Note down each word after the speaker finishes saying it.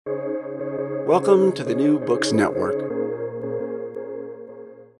Welcome to the New Books Network.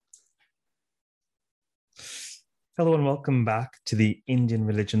 Hello and welcome back to the Indian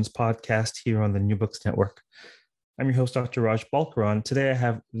Religions podcast here on the New Books Network. I'm your host, Dr. Raj Balkaran. Today I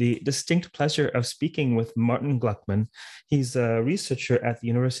have the distinct pleasure of speaking with Martin Gluckman. He's a researcher at the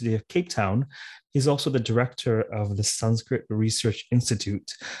University of Cape Town. He's also the director of the Sanskrit Research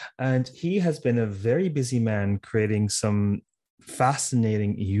Institute. And he has been a very busy man creating some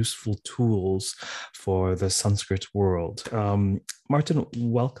fascinating, useful tools for the Sanskrit world. Martin,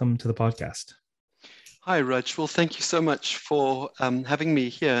 welcome to the podcast. Hi, Raj. Well, thank you so much for having me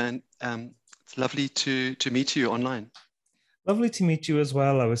here, and it's lovely to meet you online. Lovely to meet you as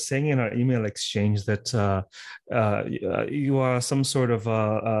well. I was saying in our email exchange that you are some sort of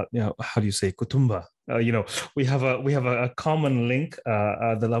how do you say kutumba? We have a common link.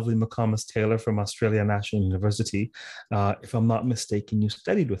 The lovely McComas Taylor from Australia National University. If I'm not mistaken, you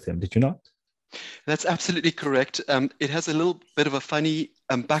studied with him, did you not? That's absolutely correct. It has a little bit of a funny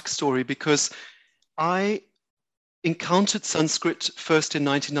backstory because I encountered Sanskrit first in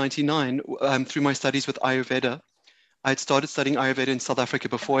 1999 through my studies with Ayurveda. I had started studying Ayurveda in South Africa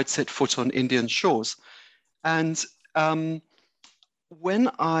before I'd set foot on Indian shores. And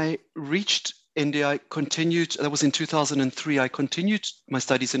when I reached India, I continued, that was in 2003, I continued my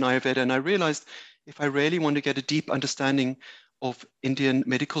studies in Ayurveda, and I realized if I really want to get a deep understanding of Indian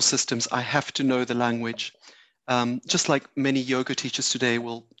medical systems, I have to know the language. Just like many yoga teachers today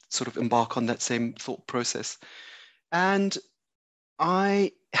will sort of embark on that same thought process. And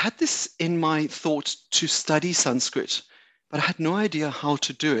I had this in my thought to study Sanskrit, but I had no idea how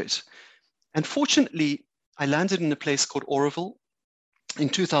to do it. And fortunately, I landed in a place called Auroville in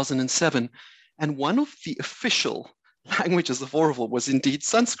 2007, and one of the official languages of Auroville was indeed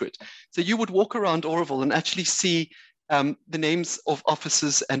Sanskrit. So you would walk around Auroville and actually see the names of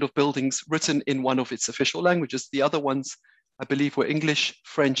offices and of buildings written in one of its official languages. The other ones, I believe, were English,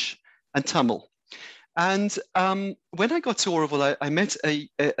 French, and Tamil. And when I got to Auroville, I met a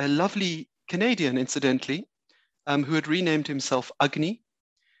lovely Canadian, incidentally, who had renamed himself Agni.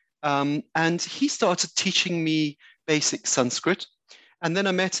 And he started teaching me basic Sanskrit. And then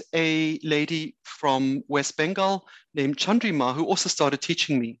I met a lady from West Bengal named Chandrima, who also started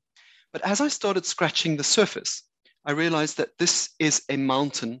teaching me. But as I started scratching the surface, I realized that this is a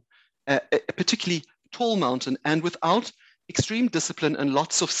mountain, a particularly tall mountain, and without extreme discipline and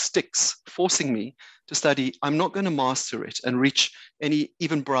lots of sticks forcing me to study, I'm not going to master it and reach any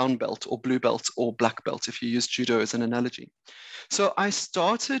even brown belt or blue belt or black belt, if you use judo as an analogy. So I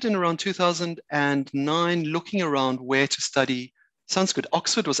started in around 2009 looking around where to study Sanskrit.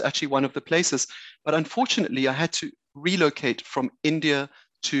 Oxford was actually one of the places, but unfortunately I had to relocate from India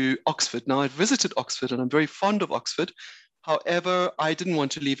to Oxford. Now I've visited Oxford and I'm very fond of Oxford. However, I didn't want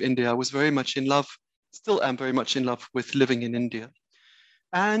to leave India. I was very much in love, still am very much in love with living in India.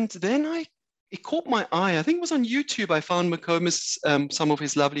 And then it caught my eye. I think it was on YouTube. I found McComas, some of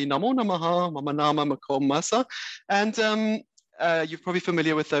his lovely Namo Namaha, Mama Nama McComasa. And you're probably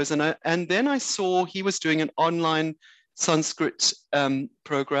familiar with those. And then I saw he was doing an online Sanskrit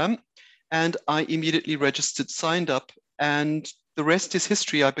program. And I immediately registered, signed up, and the rest is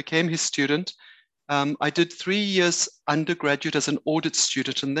history. I became his student. I did 3 years undergraduate as an audit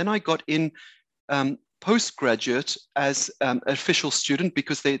student, and then I got in postgraduate as an official student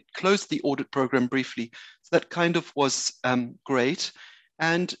because they closed the audit program briefly. So that kind of was great.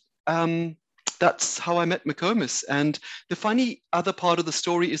 And that's how I met McComas. And the funny other part of the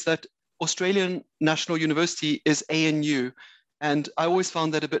story is that Australian National University is ANU. And I always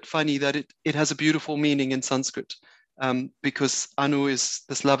found that a bit funny that it has a beautiful meaning in Sanskrit. Because Anu is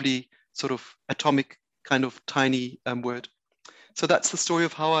this lovely sort of atomic kind of tiny word. So that's the story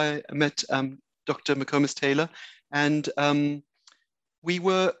of how I met Dr. McComas Taylor. And we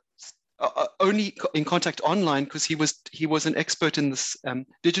were only in contact online because he was an expert in this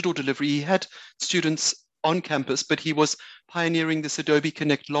digital delivery. He had students on campus, but he was pioneering this Adobe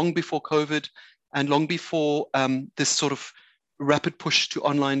Connect long before COVID and long before this sort of rapid push to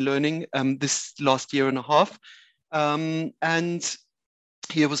online learning this last year and a half. And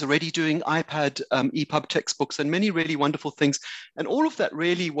he was already doing iPad EPUB textbooks and many really wonderful things. And all of that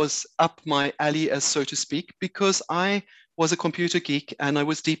really was up my alley, as so to speak, because I was a computer geek and I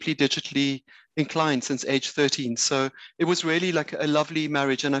was deeply digitally inclined since age 13. So it was really like a lovely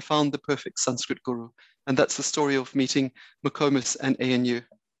marriage, and I found the perfect Sanskrit guru. And that's the story of meeting McComas and ANU.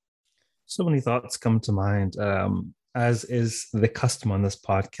 So many thoughts come to mind. As is the custom on this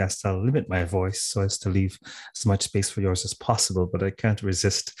podcast, I'll limit my voice so as to leave as much space for yours as possible, but I can't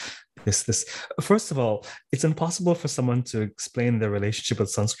resist this first of all, it's impossible for someone to explain their relationship with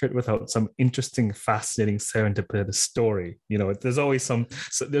Sanskrit without some interesting, fascinating, serendipitous story. You know, there's always some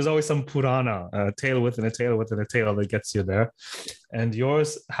Purana, a tale within a tale within a tale that gets you there. And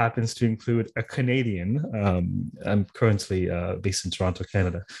yours happens to include a Canadian. I'm currently based in Toronto,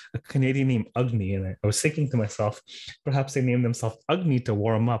 Canada. A Canadian named Agni, and I was thinking to myself, perhaps they named themselves Agni to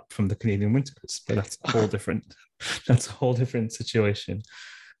warm up from the Canadian winters, but that's a whole different. That's a whole different situation.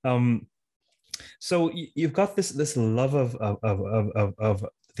 So you've got this love of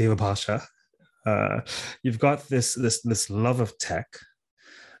Deva Bhasha. You've got this love of tech,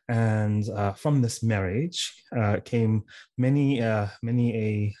 and from this marriage came many an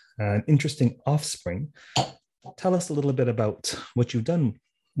interesting offspring. Tell us a little bit about what you've done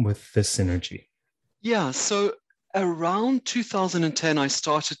with this synergy. Yeah, so around 2010, I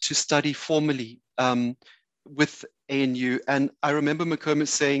started to study formally with ANU, and I remember McComas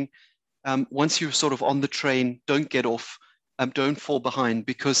saying, once you're sort of on the train, don't get off, don't fall behind,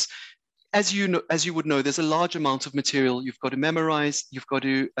 because as you would know, there's a large amount of material you've got to memorize, you've got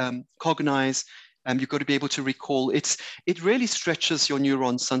to cognize, you've got to be able to recall. It really stretches your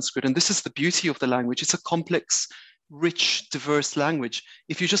neurons, Sanskrit, and this is the beauty of the language. It's a complex, rich, diverse language.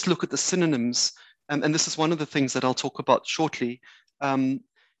 If you just look at the synonyms, and this is one of the things that I'll talk about shortly.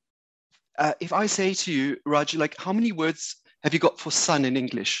 If I say to you, Raj, like, how many words have you got for sun in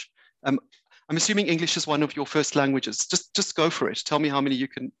English? I'm assuming English is one of your first languages. Just go for it. Tell me how many you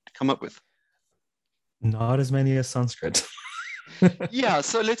can come up with. Not as many as Sanskrit. Yeah,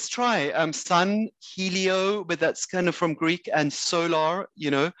 so let's try. Sun, helio, but that's kind of from Greek, and solar,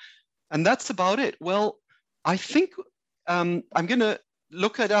 and that's about it. Well, I think I'm going to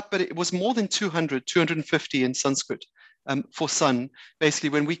look it up, but it was more than 250 in Sanskrit for sun, basically,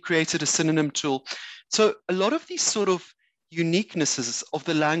 when we created a synonym tool. So a lot of these sort of uniquenesses of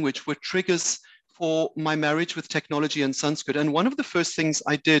the language were triggers for my marriage with technology and Sanskrit. And one of the first things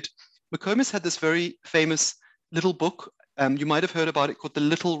I did, McComas had this very famous little book. You might have heard about it, called The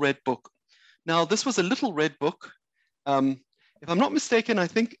Little Red Book. Now, this was a little red book. If I'm not mistaken, I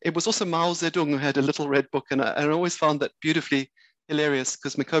think it was also Mao Zedong who had a little red book. And I always found that beautifully hilarious,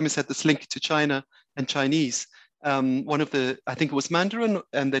 because McComas had this link to China and Chinese. I think it was Mandarin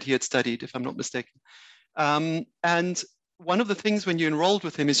that he had studied, if I'm not mistaken. And one of the things when you enrolled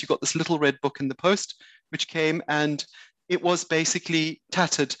with him is you got this little red book in the post, which came, and it was basically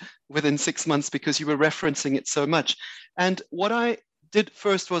tattered within 6 months because you were referencing it so much. And what I did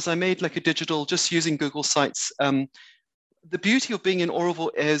first was I made like a digital, just using Google Sites. The beauty of being in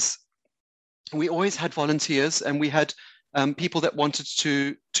Oroville is we always had volunteers, and we had people that wanted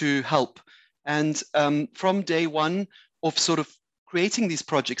to help. And from day one of sort of creating these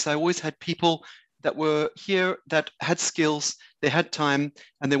projects, I always had people that were here that had skills, they had time,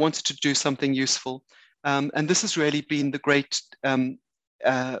 and they wanted to do something useful. And this has really been the great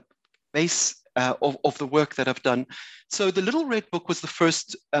base of the work that I've done. So the Little Red Book was the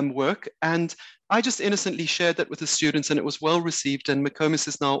first work, and I just innocently shared that with the students, and it was well received. And McComas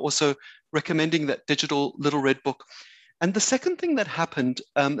is now also recommending that digital Little Red Book. And the second thing that happened,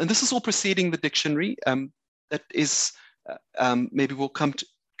 and this is all preceding the dictionary, that is maybe we'll come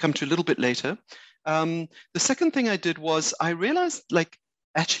to a little bit later. The second thing I did was I realized, like,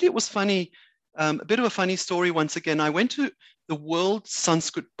 actually it was funny, a bit of a funny story once again. I went to the World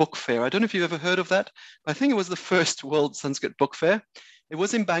Sanskrit Book Fair. I don't know if you've ever heard of that, but I think it was the first World Sanskrit Book Fair. It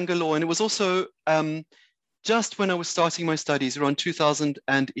was in Bangalore, and it was also just when I was starting my studies around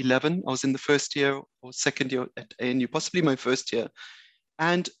 2011. I was in the first year or second year at ANU, possibly my first year.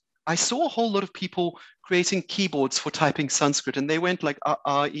 And I saw a whole lot of people creating keyboards for typing Sanskrit, and they went like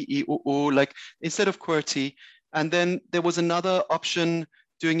like instead of QWERTY. And then there was another option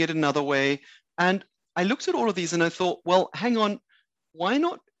doing it another way. And I looked at all of these and I thought, well, hang on, why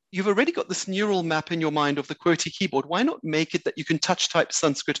not? You've already got this neural map in your mind of the QWERTY keyboard. Why not make it that you can touch type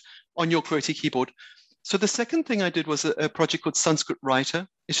Sanskrit on your QWERTY keyboard? So the second thing I did was a project called Sanskrit Writer.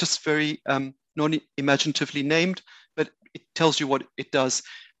 It's just very non-imaginatively named, but it tells you what it does.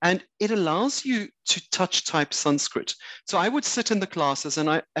 And it allows you to touch type Sanskrit. So I would sit in the classes and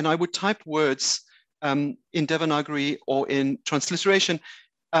I would type words in Devanagari or in transliteration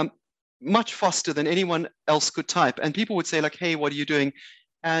much faster than anyone else could type. And people would say like, hey, what are you doing?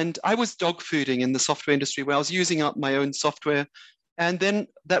 And I was dog fooding in the software industry where I was using up my own software. And then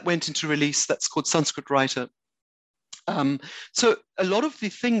that went into release that's called Sanskrit Writer. So a lot of the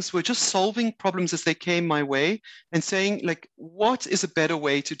things were just solving problems as they came my way and saying, like, what is a better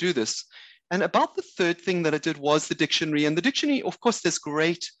way to do this? And about the third thing that I did was the dictionary. And the dictionary, of course, there's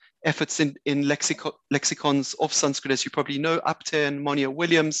great efforts in lexicons of Sanskrit, as you probably know, Apte and Monia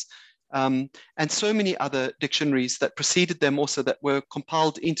Williams. and so many other dictionaries that preceded them also that were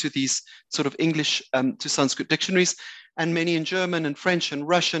compiled into these sort of English to Sanskrit dictionaries, and many in German and French and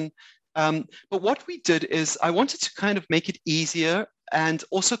Russian. But what we did is I wanted to kind of make it easier and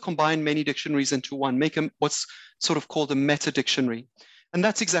also combine many dictionaries into one, make them what's sort of called a meta dictionary. And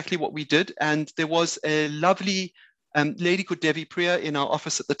that's exactly what we did. And there was a lovely lady called Devi Priya in our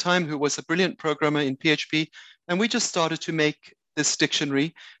office at the time, who was a brilliant programmer in PHP. And we just started to make this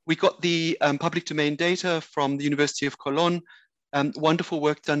dictionary. We got the public domain data from the University of Cologne. Wonderful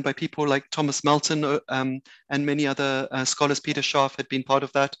work done by people like Thomas Melton and many other scholars. Peter Scharf had been part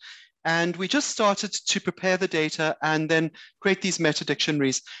of that. And we just started to prepare the data and then create these meta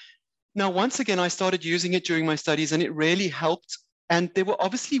dictionaries. Now, once again, I started using it during my studies and it really helped. And there were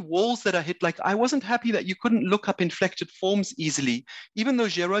obviously walls that I hit. Like, I wasn't happy that you couldn't look up inflected forms easily. Even though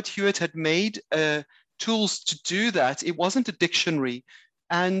Gerard Hewitt had made tools to do that, it wasn't a dictionary.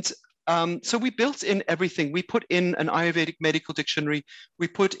 And so we built in everything. We put in an Ayurvedic medical dictionary. We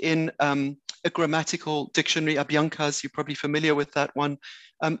put in a grammatical dictionary, Abhyankas, you're probably familiar with that one.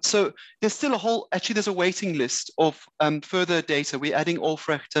 So there's still there's a waiting list of further data. We're adding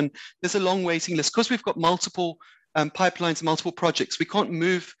Albrecht, and there's a long waiting list because we've got multiple pipelines, multiple projects. We can't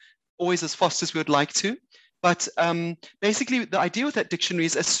move always as fast as we would like to. But basically, the idea with that dictionary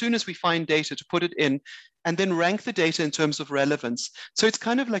is as soon as we find data to put it in, and then rank the data in terms of relevance. So it's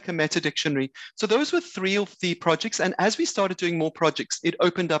kind of like a meta dictionary. So those were 3 of the projects. And as we started doing more projects, it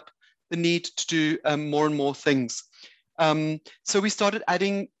opened up the need to do more and more things. So we started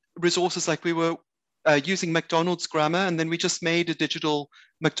adding resources, like we were using McDonald's grammar, and then we just made a digital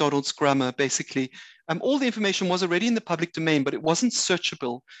McDonald's grammar, basically. All the information was already in the public domain, but it wasn't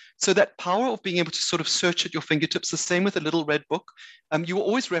searchable. So that power of being able to sort of search at your fingertips, the same with a little red book. You were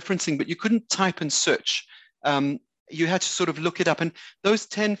always referencing, but you couldn't type and search. You had to sort of look it up. And those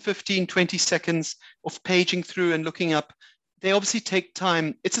 10, 15, 20 seconds of paging through and looking up, they obviously take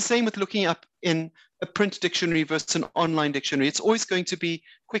time. It's the same with looking up in a print dictionary versus an online dictionary. It's always going to be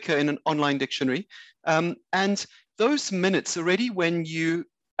quicker in an online dictionary. And those minutes already, when you,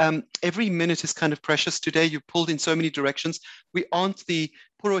 every minute is kind of precious today. You're pulled in so many directions. We aren't the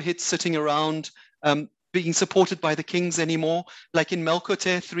Purohits sitting around being supported by the kings anymore. Like in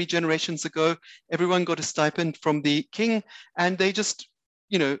Melkote 3 generations ago, everyone got a stipend from the king and they just,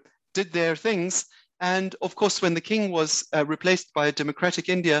 did their things. And of course, when the king was replaced by a democratic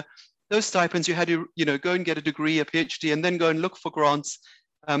India, those stipends, you had to, go and get a degree, a PhD, and then go and look for grants,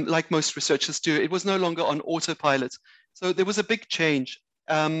 like most researchers do. It was no longer on autopilot. So there was a big change.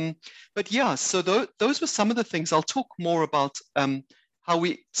 But yeah, so those were some of the things. I'll talk more about how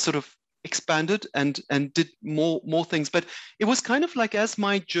we sort of expanded and did more things. But it was kind of like, as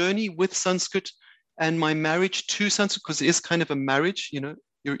my journey with Sanskrit and my marriage to Sanskrit, because it is kind of a marriage,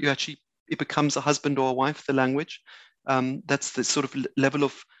 you actually, it becomes a husband or a wife, the language. That's the sort of level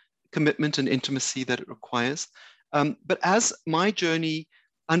of commitment and intimacy that it requires. But as my journey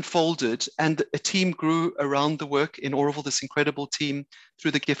unfolded and a team grew around the work in Auroville, this incredible team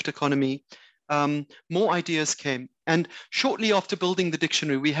through the gift economy, more ideas came. And shortly after building the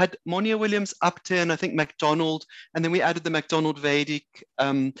dictionary, we had Monia Williams, Upton, I think MacDonald, and then we added the MacDonald Vedic.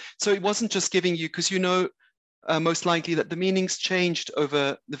 So it wasn't just giving you, because most likely that the meanings changed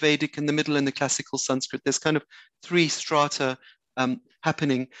over the Vedic and the Middle and the Classical Sanskrit. There's kind of 3 strata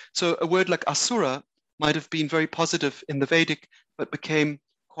happening. So a word like Asura might have been very positive in the Vedic, but became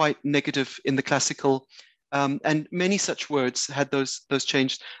quite negative in the Classical. And many such words had those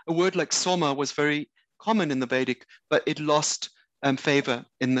changed. A word like Soma was very common in the Vedic, but it lost favor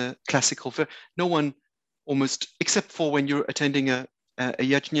in the Classical. No one, almost, except for when you're attending a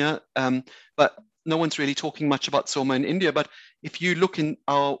yajna, but no one's really talking much about Soma in India. But if you look in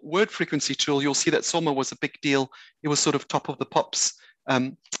our word frequency tool, you'll see that Soma was a big deal. It was sort of top of the pops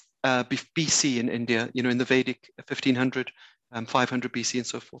BC in India, in the Vedic 1500, 500 BC and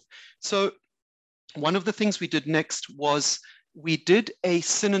so forth. So one of the things we did next was we did a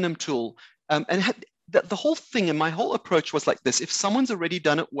synonym tool. And the whole thing and my whole approach was like this: if someone's already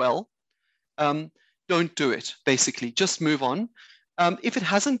done it well, don't do it, basically. Just move on. If it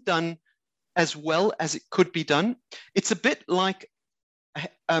hasn't done as well as it could be done, it's a bit like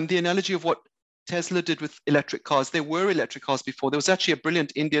the analogy of what Tesla did with electric cars. There were electric cars before. There was actually a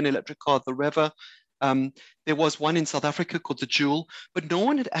brilliant Indian electric car, the Reva. There was one in South Africa called the Joule, but no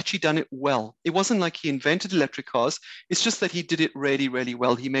one had actually done it well. It wasn't like he invented electric cars. It's just that he did it really, really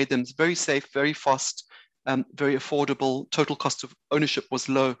well. He made them very safe, very fast, very affordable. Total cost of ownership was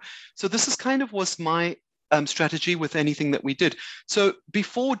low. So this is kind of was my strategy with anything that we did. So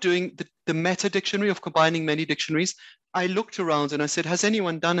before doing the meta dictionary of combining many dictionaries, I looked around and I said, has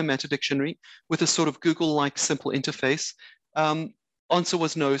anyone done a meta dictionary with a sort of Google-like simple interface? Answer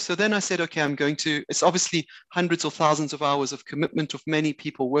was no. So then I said, okay, it's obviously hundreds or thousands of hours of commitment of many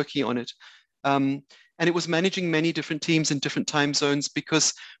people working on it. And it was managing many different teams in different time zones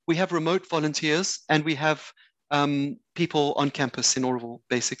because we have remote volunteers and we have people on campus in Oroville,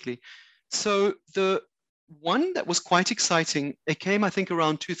 basically. So the one that was quite exciting, it came, I think,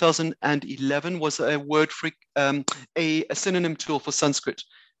 around 2011, was a a synonym tool for Sanskrit.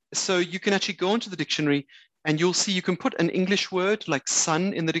 So you can actually go into the dictionary and you'll see you can put an English word like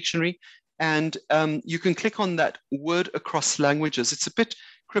sun in the dictionary, and you can click on that word across languages. It's a bit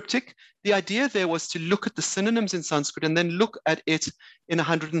cryptic. The idea there was to look at the synonyms in Sanskrit and then look at it in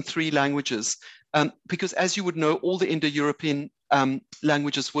 103 languages. Because as you would know, all the Indo-European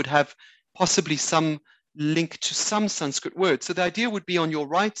languages would have possibly some link to some Sanskrit word. So the idea would be on your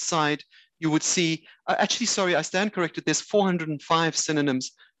right side, you would see, actually, sorry, I stand corrected. There's 405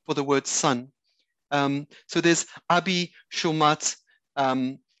 synonyms for the word sun. So there's Abi Shomat,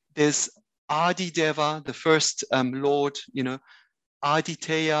 there's Adi Deva, the first Lord,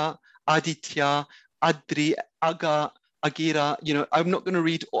 Aditya, Aditya, Adri, Aga, Agira, I'm not going to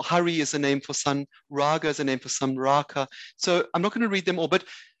read, Hari is a name for sun, Raga is a name for sun, Raka. So I'm not going to read them all, but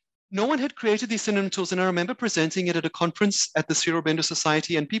no one had created these synonym tools. And I remember presenting it at a conference at the Sri Aurobindo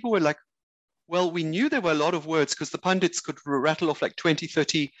Society, and people were like, well, we knew there were a lot of words because the pundits could rattle off like 20,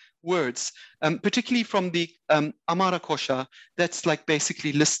 30 words, particularly from the Amara Kosha, that's like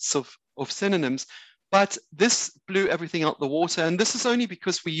basically lists of synonyms. But this blew everything out the water. And this is only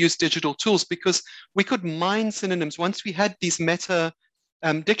because we use digital tools, because we could mine synonyms. Once we had these meta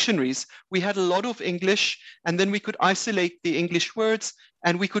dictionaries, we had a lot of English, and then we could isolate the English words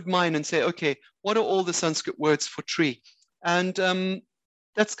and we could mine and say, okay, what are all the Sanskrit words for tree? And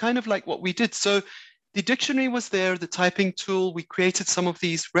that's kind of like what we did. So the dictionary was there, the typing tool, we created some of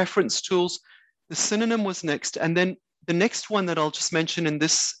these reference tools, the synonym was next. And then the next one that I'll just mention in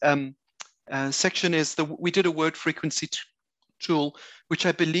this section is we did a word frequency tool, which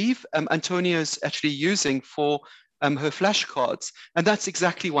I believe Antonia is actually using for her flashcards. And that's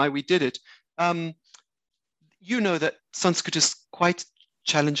exactly why we did it. You know that Sanskrit is quite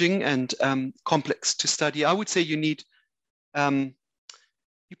challenging and complex to study. I would say you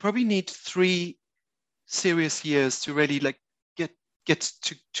probably need 3 serious years to really like get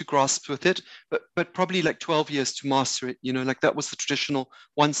to grasp with it, but probably like 12 years to master it. Like that was the traditional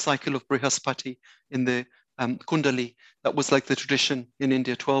one cycle of Brihaspati in the Kundali. That was like the tradition in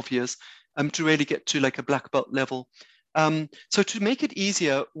India, 12 years to really get to like a black belt level. So to make it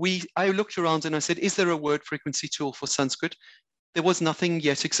easier, I looked around and I said, is there a word frequency tool for Sanskrit? There was nothing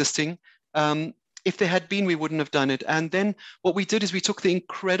yet existing. If there had been, we wouldn't have done it. And then what we did is we took the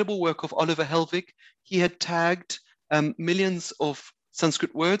incredible work of Oliver Helvig. He had tagged millions of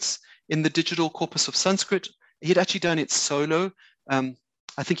Sanskrit words in the digital corpus of Sanskrit. He'd actually done it solo.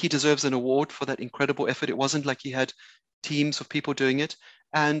 I think he deserves an award for that incredible effort. It wasn't like he had teams of people doing it.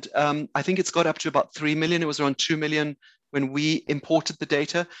 And I think it's got up to about 3 million. It was around 2 million when we imported the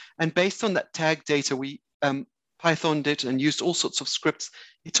data. And based on that tag data, we Pythoned it and used all sorts of scripts.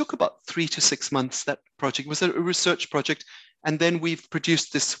 It took about 3 to 6 months, that project. It was a research project. And then we've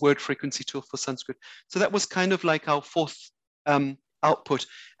produced this word frequency tool for Sanskrit. So that was kind of like our fourth output.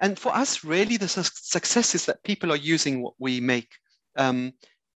 And for us, really, the success is that people are using what we make.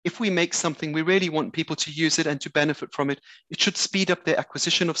 If we make something, we really want people to use it and to benefit from it. It should speed up their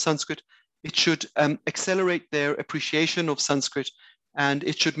acquisition of Sanskrit. It should accelerate their appreciation of Sanskrit. And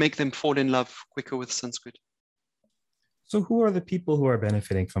it should make them fall in love quicker with Sanskrit. So who are the people who are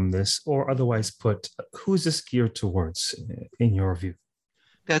benefiting from this? Or otherwise put, who's this geared towards, in your view?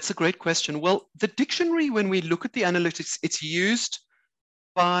 That's a great question. Well, the dictionary, when we look at the analytics, it's used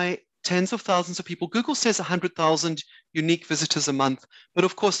by tens of thousands of people. Google says 100,000 unique visitors a month. But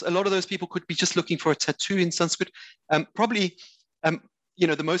of course, a lot of those people could be just looking for a tattoo in Sanskrit. Probably,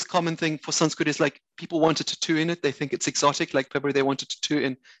 the most common thing for Sanskrit is like people want a tattoo in it. They think it's exotic, like probably they want a tattoo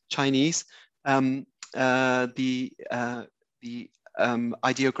in Chinese. The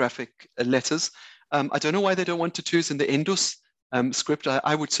ideographic letters. I don't know why they don't want tattoos in the Indus script.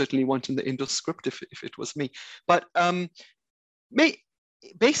 I would certainly want in the Indus script if it was me. But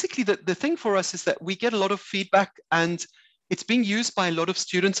basically, the thing for us is that we get a lot of feedback, and it's being used by a lot of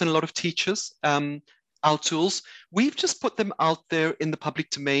students and a lot of teachers, our tools. We've just put them out there in the public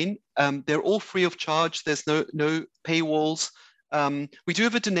domain. They're all free of charge. There's no paywalls. We do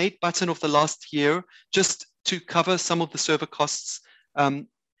have a donate button of the last year just to cover some of the server costs.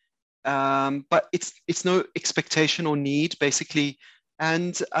 but it's no expectation or need, basically.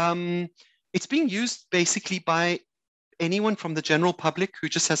 And it's being used basically by anyone from the general public who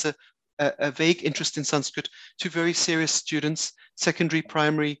just has a vague interest in Sanskrit to very serious students, secondary,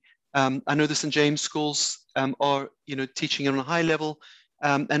 primary. I know the St. James schools are, teaching it on a high level,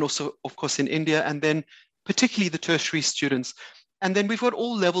 and also, of course, in India, and then particularly the tertiary students. And then we've got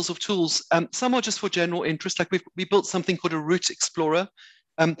all levels of tools. Some are just for general interest, like we built something called a root explorer.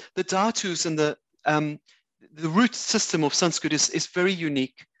 The dhatus and the root system of Sanskrit is very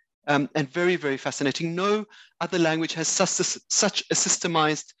unique and very, very fascinating. No other language has such a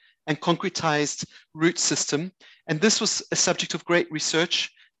systemized and concretized root system. And this was a subject of great research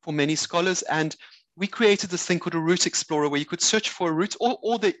for many scholars. And we created this thing called a root explorer, where you could search for a root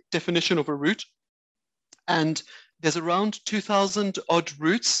or the definition of a root. And there's around 2,000 odd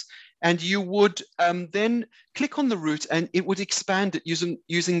roots. And you would then click on the root and it would expand it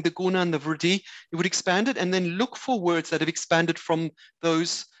using the guna and the vriddhi. It would expand it and then look for words that have expanded from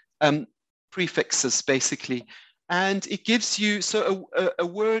those prefixes, basically. And it gives you, so a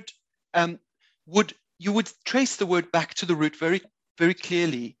word, you would trace the word back to the root very, very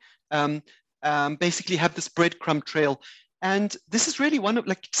clearly, basically have this breadcrumb trail. And this is really one of,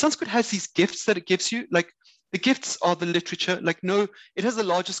 like, Sanskrit has these gifts that it gives you, like, the gifts are the literature, it has the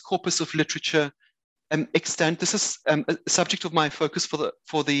largest corpus of literature extant. This is a subject of my focus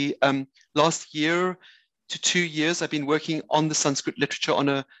for the last year to 2 years. I've been working on the Sanskrit literature on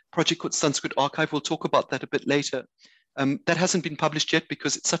a project called Sanskrit Archive. We'll talk about that a bit later. That hasn't been published yet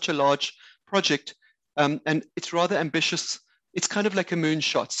because it's such a large project and it's rather ambitious. It's kind of like a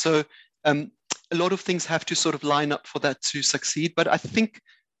moonshot. So a lot of things have to sort of line up for that to succeed. But I think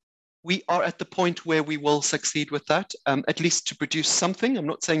we are at the point where we will succeed with that, at least to produce something. I'm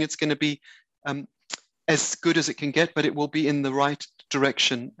not saying it's going to be as good as it can get, but it will be in the right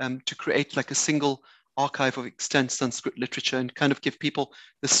direction to create like a single archive of extant Sanskrit literature and kind of give people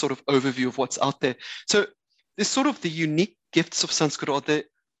this sort of overview of what's out there. So this sort of the unique gifts of Sanskrit are the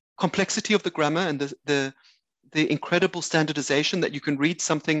complexity of the grammar and the incredible standardization that you can read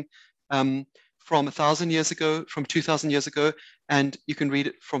something from 1,000 years ago, from 2,000 years ago, and you can read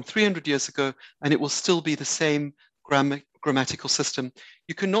it from 300 years ago, and it will still be the same grammatical system.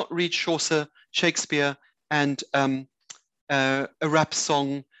 You cannot read Chaucer, Shakespeare, and a rap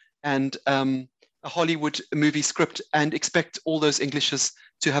song and a Hollywood movie script and expect all those Englishes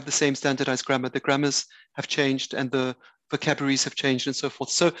to have the same standardized grammar. The grammars have changed and the vocabularies have changed and so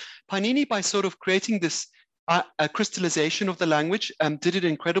forth. So Painini, by sort of creating this a crystallization of the language, did an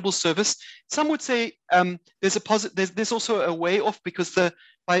incredible service. Some would say there's also a way off, because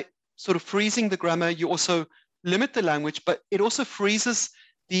by sort of freezing the grammar, you also limit the language, but it also freezes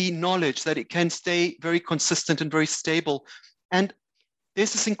the knowledge that it can stay very consistent and very stable. And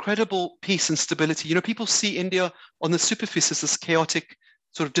there's this incredible peace and stability. People see India on the superficie as this chaotic,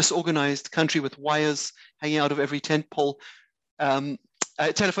 sort of disorganized country with wires hanging out of every telephone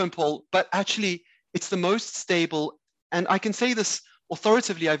pole, but actually it's the most stable. And I can say this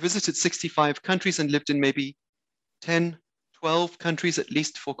authoritatively. I visited 65 countries and lived in maybe 10, 12 countries at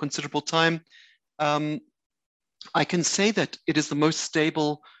least for considerable time. I can say that it is the most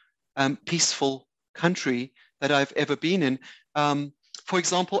stable, peaceful country that I've ever been in. For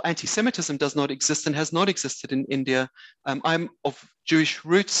example, anti-Semitism does not exist and has not existed in India. I'm of Jewish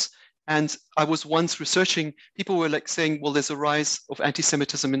roots, and I was once researching, people were like saying, well, there's a rise of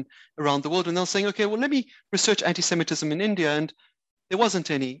anti-Semitism around the world. And I was saying, okay, well, let me research anti-Semitism in India. And there wasn't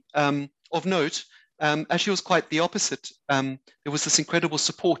any of note. Actually, it was quite the opposite. There was this incredible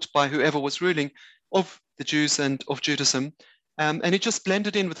support by whoever was ruling of the Jews and of Judaism. And it just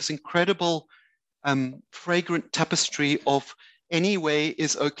blended in with this incredible, fragrant tapestry of any way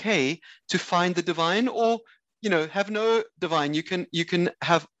is okay to find the divine, or, have no divine. You can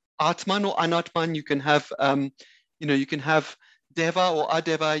have Atman or Anatman, you can have, you can have Deva or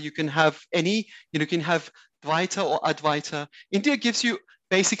Adeva, you can have you can have Dvaita or Advaita. India gives you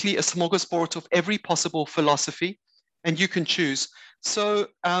basically a smorgasbord of every possible philosophy, and you can choose. So,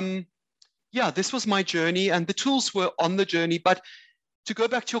 this was my journey, and the tools were on the journey. But to go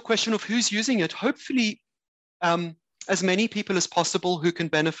back to your question of who's using it, hopefully as many people as possible who can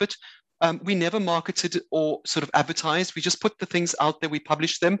benefit. We never marketed or sort of advertised. We just put the things out there, we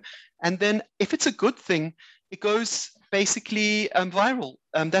publish them. And then if it's a good thing, it goes basically viral.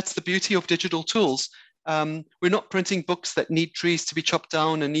 That's the beauty of digital tools. We're not printing books that need trees to be chopped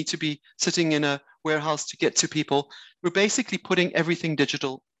down and need to be sitting in a warehouse to get to people. We're basically putting everything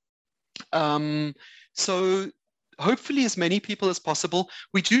digital. So hopefully as many people as possible.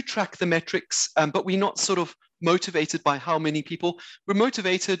 We do track the metrics, but we're not sort of motivated by how many people. We're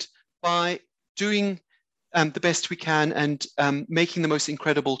motivated by doing the best we can and making the most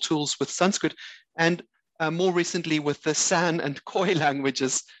incredible tools with Sanskrit, and more recently with the San and Khoi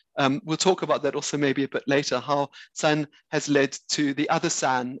languages. We'll talk about that also maybe a bit later, how San has led to the other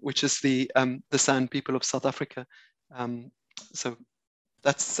San, which is the San people of South Africa. So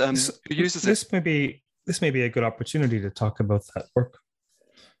that's who uses it. This may be a good opportunity to talk about that work.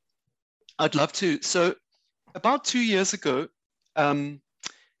 I'd love to. So about 2 years ago, I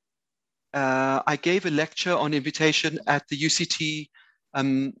gave a lecture on invitation at the UCT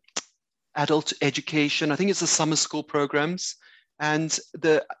adult education. I think it's the summer school programs. And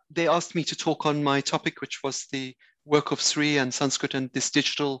they asked me to talk on my topic, which was the work of Sri and Sanskrit and these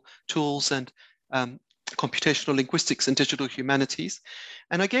digital tools and computational linguistics and digital humanities.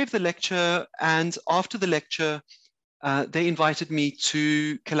 And I gave the lecture, and after the lecture, they invited me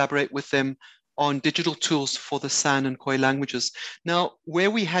to collaborate with them on digital tools for the San and Khoi languages. Now,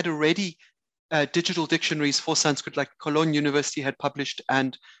 where we had already digital dictionaries for Sanskrit, like Cologne University had published,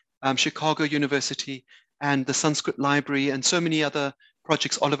 and Chicago University, and the Sanskrit Library, and so many other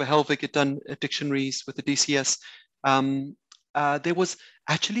projects. Oliver Helvig had done dictionaries with the DCS. There was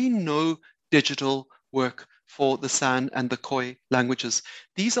actually no digital work for the San and the Khoi languages.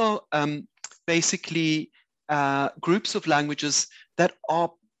 These are basically groups of languages that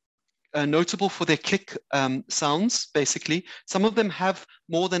are notable for their click sounds, basically. Some of them have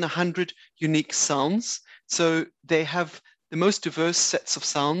more than 100 unique sounds. So they have the most diverse sets of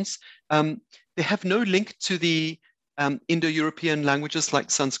sounds. They have no link to the Indo-European languages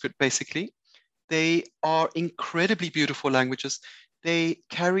like Sanskrit, basically. They are incredibly beautiful languages. They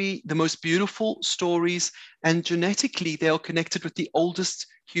carry the most beautiful stories, and genetically, they are connected with the oldest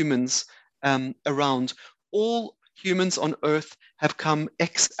humans around. All humans on Earth have come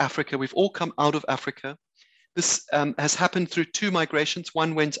ex-Africa. We've all come out of Africa. This has happened through 2 migrations.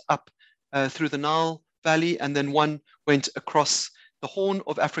 One went up through the Nile Valley, and then one went across the Horn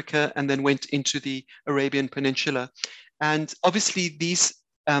of Africa and then went into the Arabian Peninsula. And obviously these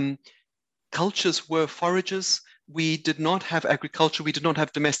cultures were foragers. We did not have agriculture. We did not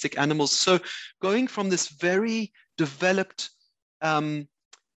have domestic animals. So going from this very developed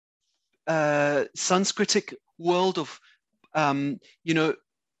Sanskritic world of,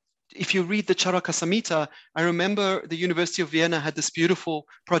 if you read the Charaka Samhita, I remember the University of Vienna had this beautiful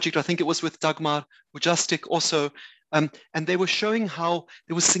project. I think it was with Dagmar Vujastik also. And they were showing how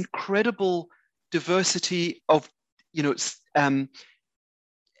there was incredible diversity of,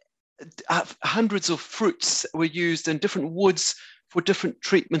 hundreds of fruits were used and different woods for different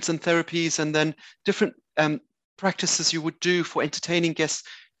treatments and therapies, and then different practices you would do for entertaining guests.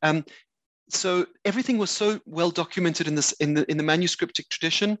 So everything was so well documented in the manuscriptic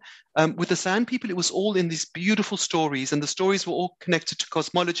tradition. With the San people, it was all in these beautiful stories, and the stories were all connected to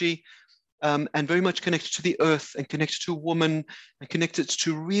cosmology, and very much connected to the earth, and connected to woman, and connected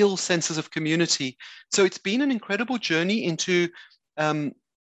to real senses of community. So it's been an incredible journey into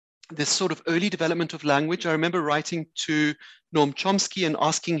this sort of early development of language. I remember writing to Noam Chomsky and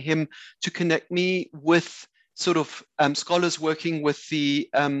asking him to connect me with sort of scholars working with the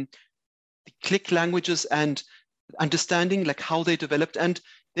click languages and understanding like how they developed. And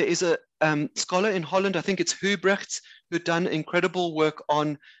there is a scholar in Holland, I think it's Hubrechts, who'd done incredible work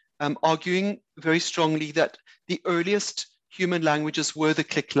on arguing very strongly that the earliest human languages were the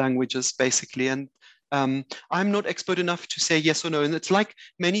click languages, basically. And I'm not expert enough to say yes or no. And it's like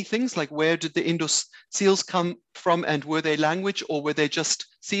many things, like where did the Indus seals come from, and were they language or were they just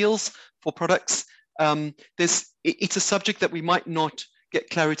seals for products? It's a subject that we might not get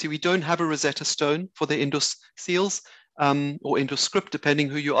clarity. We don't have a Rosetta Stone for the Indus seals or Indus script, depending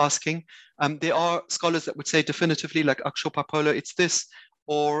who you're asking. There are scholars that would say definitively, like Aksho Papola, it's this,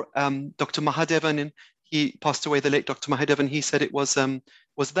 or Dr. Mahadevan, and he passed away, the late Dr. Mahadevan, he said it was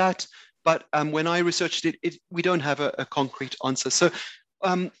that. But when I researched it, we don't have a concrete answer. So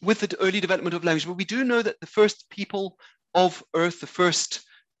with the early development of language, but we do know that the first people of Earth, the first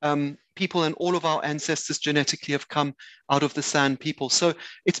people and all of our ancestors genetically have come out of the San people. So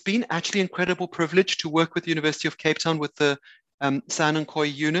it's been actually incredible privilege to work with the University of Cape Town with the San and Khoi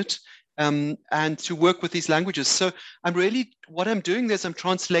unit and to work with these languages. So what I'm doing is I'm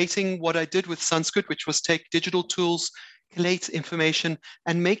translating what I did with Sanskrit, which was take digital tools, collate information,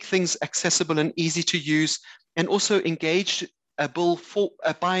 and make things accessible and easy to use, and also engage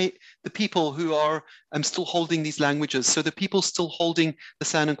by the people who are still holding these languages. So the people still holding the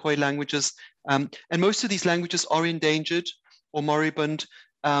San and Khoi languages, and most of these languages are endangered or moribund.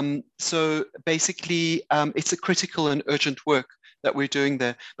 So basically, it's a critical and urgent work that we're doing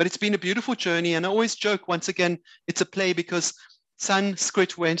there. But it's been a beautiful journey, and I always joke, once again, it's a play, because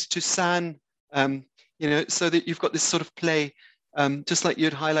Sanskrit went to San, so that you've got this sort of play, just like you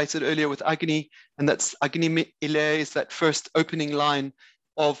had highlighted earlier with Agni, and that's Agni Ile is that first opening line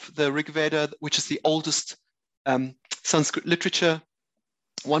of the Rig Veda, which is the oldest Sanskrit literature,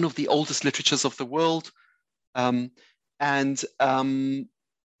 one of the oldest literatures of the world. It's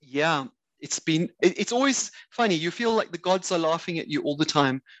always funny. You feel like the gods are laughing at you all the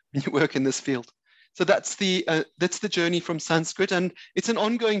time when you work in this field. So that's the journey from Sanskrit, and it's an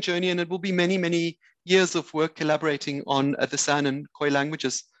ongoing journey, and it will be many, many years of work collaborating on the San and Khoi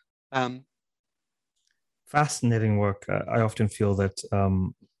languages. Fascinating work. I often feel that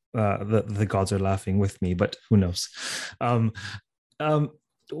the gods are laughing with me, but who knows?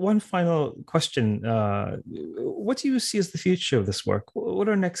 One final question. What do you see as the future of this work? What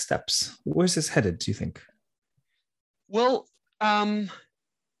are next steps? Where's this headed, do you think? Well,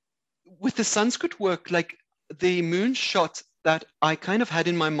 with the Sanskrit work, like the moonshot that I kind of had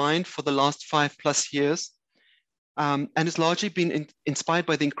in my mind for the last 5+ years, and has largely been inspired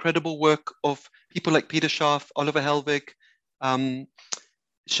by the incredible work of people like Peter Scharf, Oliver Helwig,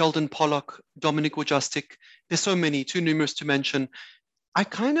 Sheldon Pollock, Dominic Wojcicki. There's so many, too numerous to mention. I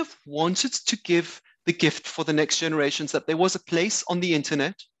kind of wanted to give the gift for the next generations that there was a place on the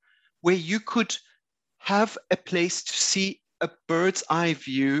internet where you could have a place to see a bird's eye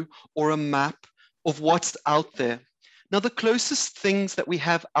view or a map of what's out there. Now, the closest things that we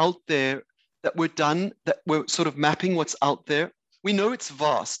have out there that were done, that we're sort of mapping what's out there, we know it's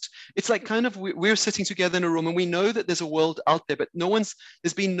vast. It's like kind of we're sitting together in a room and we know that there's a world out there, but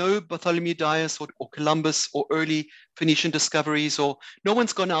there's been no Bartholomew Dias or Columbus or early Phoenician discoveries, or no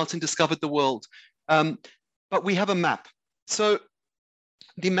one's gone out and discovered the world. But we have a map. So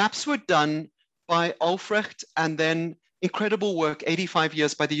the maps were done by Alfrecht, and then incredible work, 85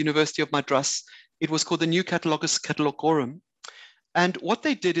 years by the University of Madras. It was called the New Catalogus Catalogorum. And what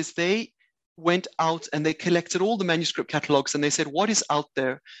they did is they went out and they collected all the manuscript catalogs and they said, what is out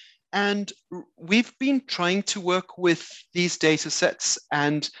there? And we've been trying to work with these data sets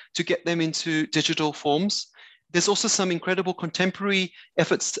and to get them into digital forms. There's also some incredible contemporary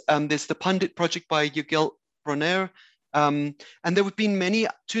efforts. There's the Pundit project by Jürgen Bronner. And there have been many,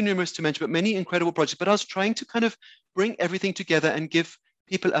 too numerous to mention, but many incredible projects. But I was trying to kind of bring everything together and give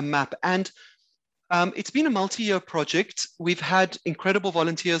people a map. And it's been a multi-year project. We've had incredible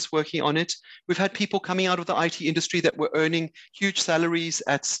volunteers working on it. We've had people coming out of the IT industry that were earning huge salaries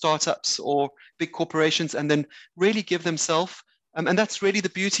at startups or big corporations and then really give themselves. And that's really the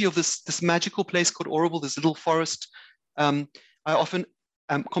beauty of this magical place called Auroville, this little forest. I often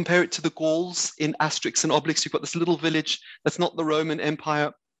compare it to the Gauls in Asterix and Obelix. You've got this little village that's not the Roman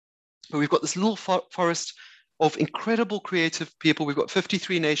Empire, but we've got this little forest of incredible creative people. We've got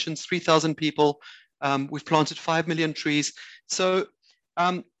 53 nations, 3,000 people. We've planted 5 million trees. So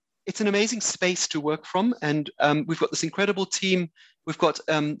it's an amazing space to work from. And we've got this incredible team. We've got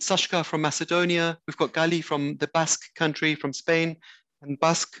Sashka from Macedonia. We've got Gali from the Basque country, from Spain and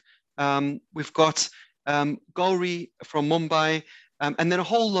Basque. We've got Gauri from Mumbai. And then a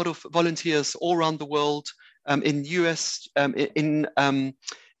whole lot of volunteers all around the world, in US, in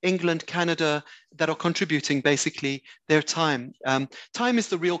England, Canada, that are contributing basically their time. Time is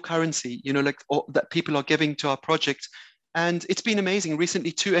the real currency, that people are giving to our project. And it's been amazing.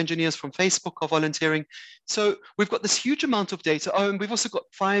 Recently, 2 engineers from Facebook are volunteering. So we've got this huge amount of data. Oh, and we've also got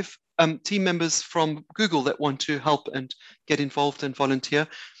 5 team members from Google that want to help and get involved and volunteer.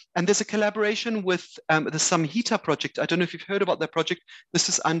 And there's a collaboration with the Samhita project. I don't know if you've heard about that project. This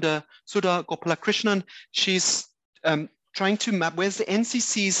is under Sudha Gopalakrishnan. She's trying to map, whereas the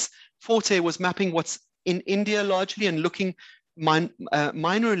NCC's forte was mapping what's in India largely and looking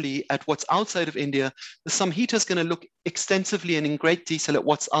minorly at what's outside of India. The Samhita is going to look extensively and in great detail at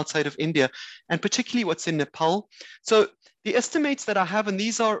what's outside of India, and particularly what's in Nepal. So the estimates that I have, and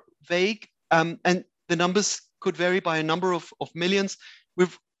these are vague, and the numbers could vary by a number of millions.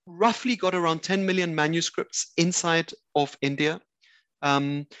 We've roughly got around 10 million manuscripts inside of India.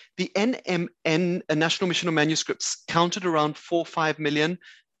 The NMN, National Mission of Manuscripts, counted around 4-5 million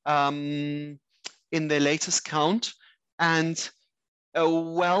in their latest count. And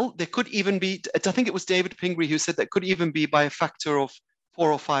there could even be, I think it was David Pingree who said that could even be by a factor of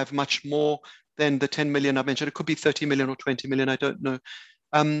 4 or 5, much more than the 10 million I mentioned. It could be 30 million or 20 million, I don't know.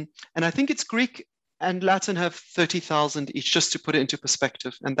 And I think it's Greek and Latin have 30,000 each, just to put it into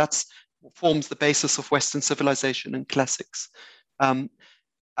perspective. And that forms the basis of Western civilization and classics.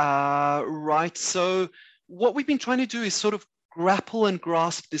 Right, so what we've been trying to do is sort of grapple and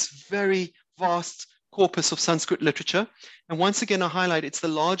grasp this very vast corpus of Sanskrit literature. And once again, I highlight it's the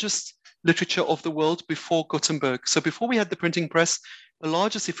largest literature of the world before Gutenberg. So before we had the printing press, the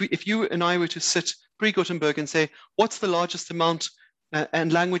largest, if you and I were to sit pre-Gutenberg and say, what's the largest amount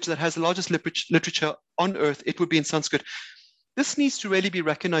and language that has the largest literature on earth, it would be in Sanskrit. This needs to really be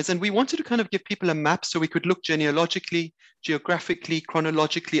recognized. And we wanted to kind of give people a map so we could look genealogically, geographically,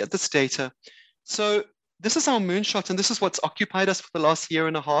 chronologically at this data. So this is our moonshot, and this is what's occupied us for the last year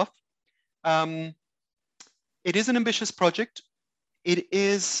and a half. It is an ambitious project. It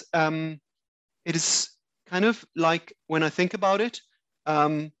is kind of like, when I think about it,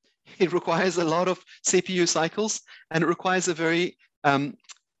 it requires a lot of CPU cycles, and it requires a very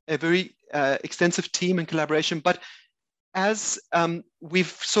extensive team and collaboration. But as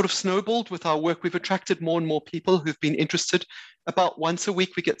we've sort of snowballed with our work, we've attracted more and more people who've been interested. About once a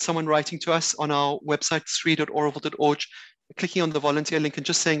week, we get someone writing to us on our website, sri.oracle.org, clicking on the volunteer link and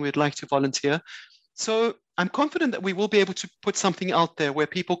just saying we'd like to volunteer. So I'm confident that we will be able to put something out there where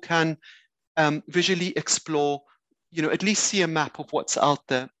people can visually explore, at least see a map of what's out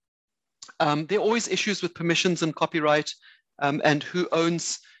there. There are always issues with permissions and copyright and who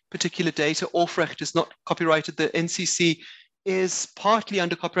owns particular data. Aufrecht is not copyrighted. The NCC is partly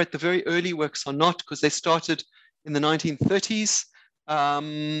under copyright. The very early works are not, because they started in the 1930s.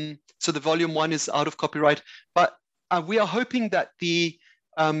 So the volume 1 is out of copyright. But we are hoping that the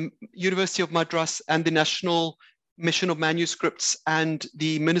University of Madras and the National Mission of Manuscripts and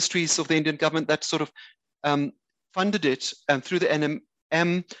the ministries of the Indian government that sort of funded it through the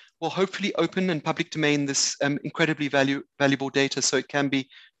NMM will hopefully open in public domain this incredibly valuable data so it can be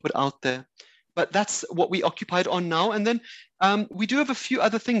put out there. But that's what we occupied on now. And then we do have a few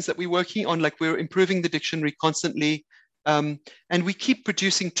other things that we're working on, like we're improving the dictionary constantly. And we keep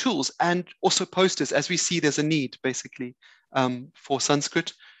producing tools and also posters as we see there's a need, basically, for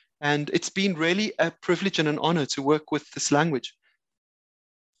Sanskrit. And it's been really a privilege and an honor to work with this language.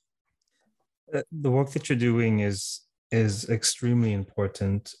 The work that you're doing is extremely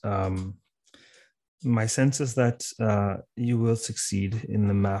important. My sense is that you will succeed in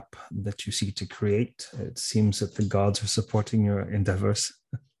the map that you seek to create. It seems that the gods are supporting your endeavors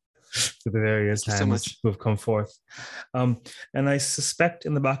through the various hands who have come forth. And I suspect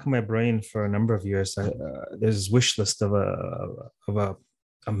in the back of my brain for a number of years, there's this wish list of a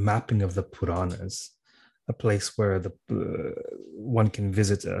mapping of the Puranas, a place where one can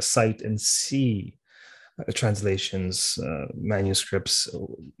visit a site and see translations, manuscripts.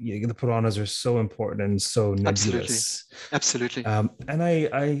 The Puranas are so important and so nebulous. Absolutely. And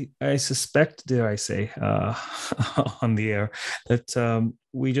I suspect, dare I say, on the air, that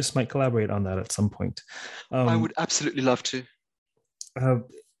we just might collaborate on that at some point. I would absolutely love to.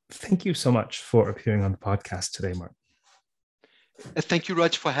 Thank you so much for appearing on the podcast today, Martin. Thank you,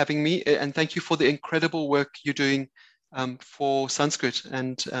 Raj, for having me, and thank you for the incredible work you're doing for Sanskrit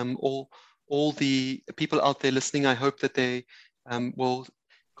and all the people out there listening. I hope that they will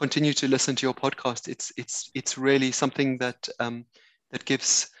continue to listen to your podcast. It's really something that that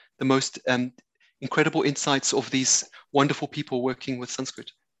gives the most incredible insights of these wonderful people working with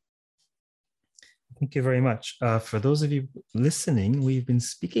Sanskrit. Thank you very much. For those of you listening, we've been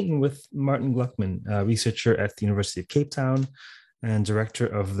speaking with Martin Gluckman, a researcher at the University of Cape Town and director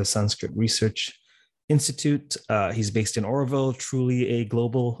of the Sanskrit Research Institute. He's based in Oroville, truly a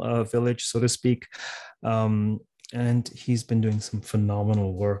global village, so to speak. And he's been doing some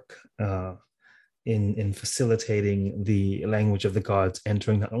phenomenal work in facilitating the language of the gods,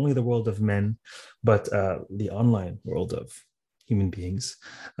 entering not only the world of men, but the online world of human beings.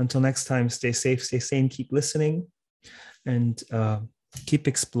 Until next time, stay safe, stay sane, keep listening, and keep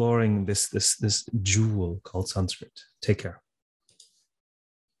exploring this jewel called Sanskrit. Take care.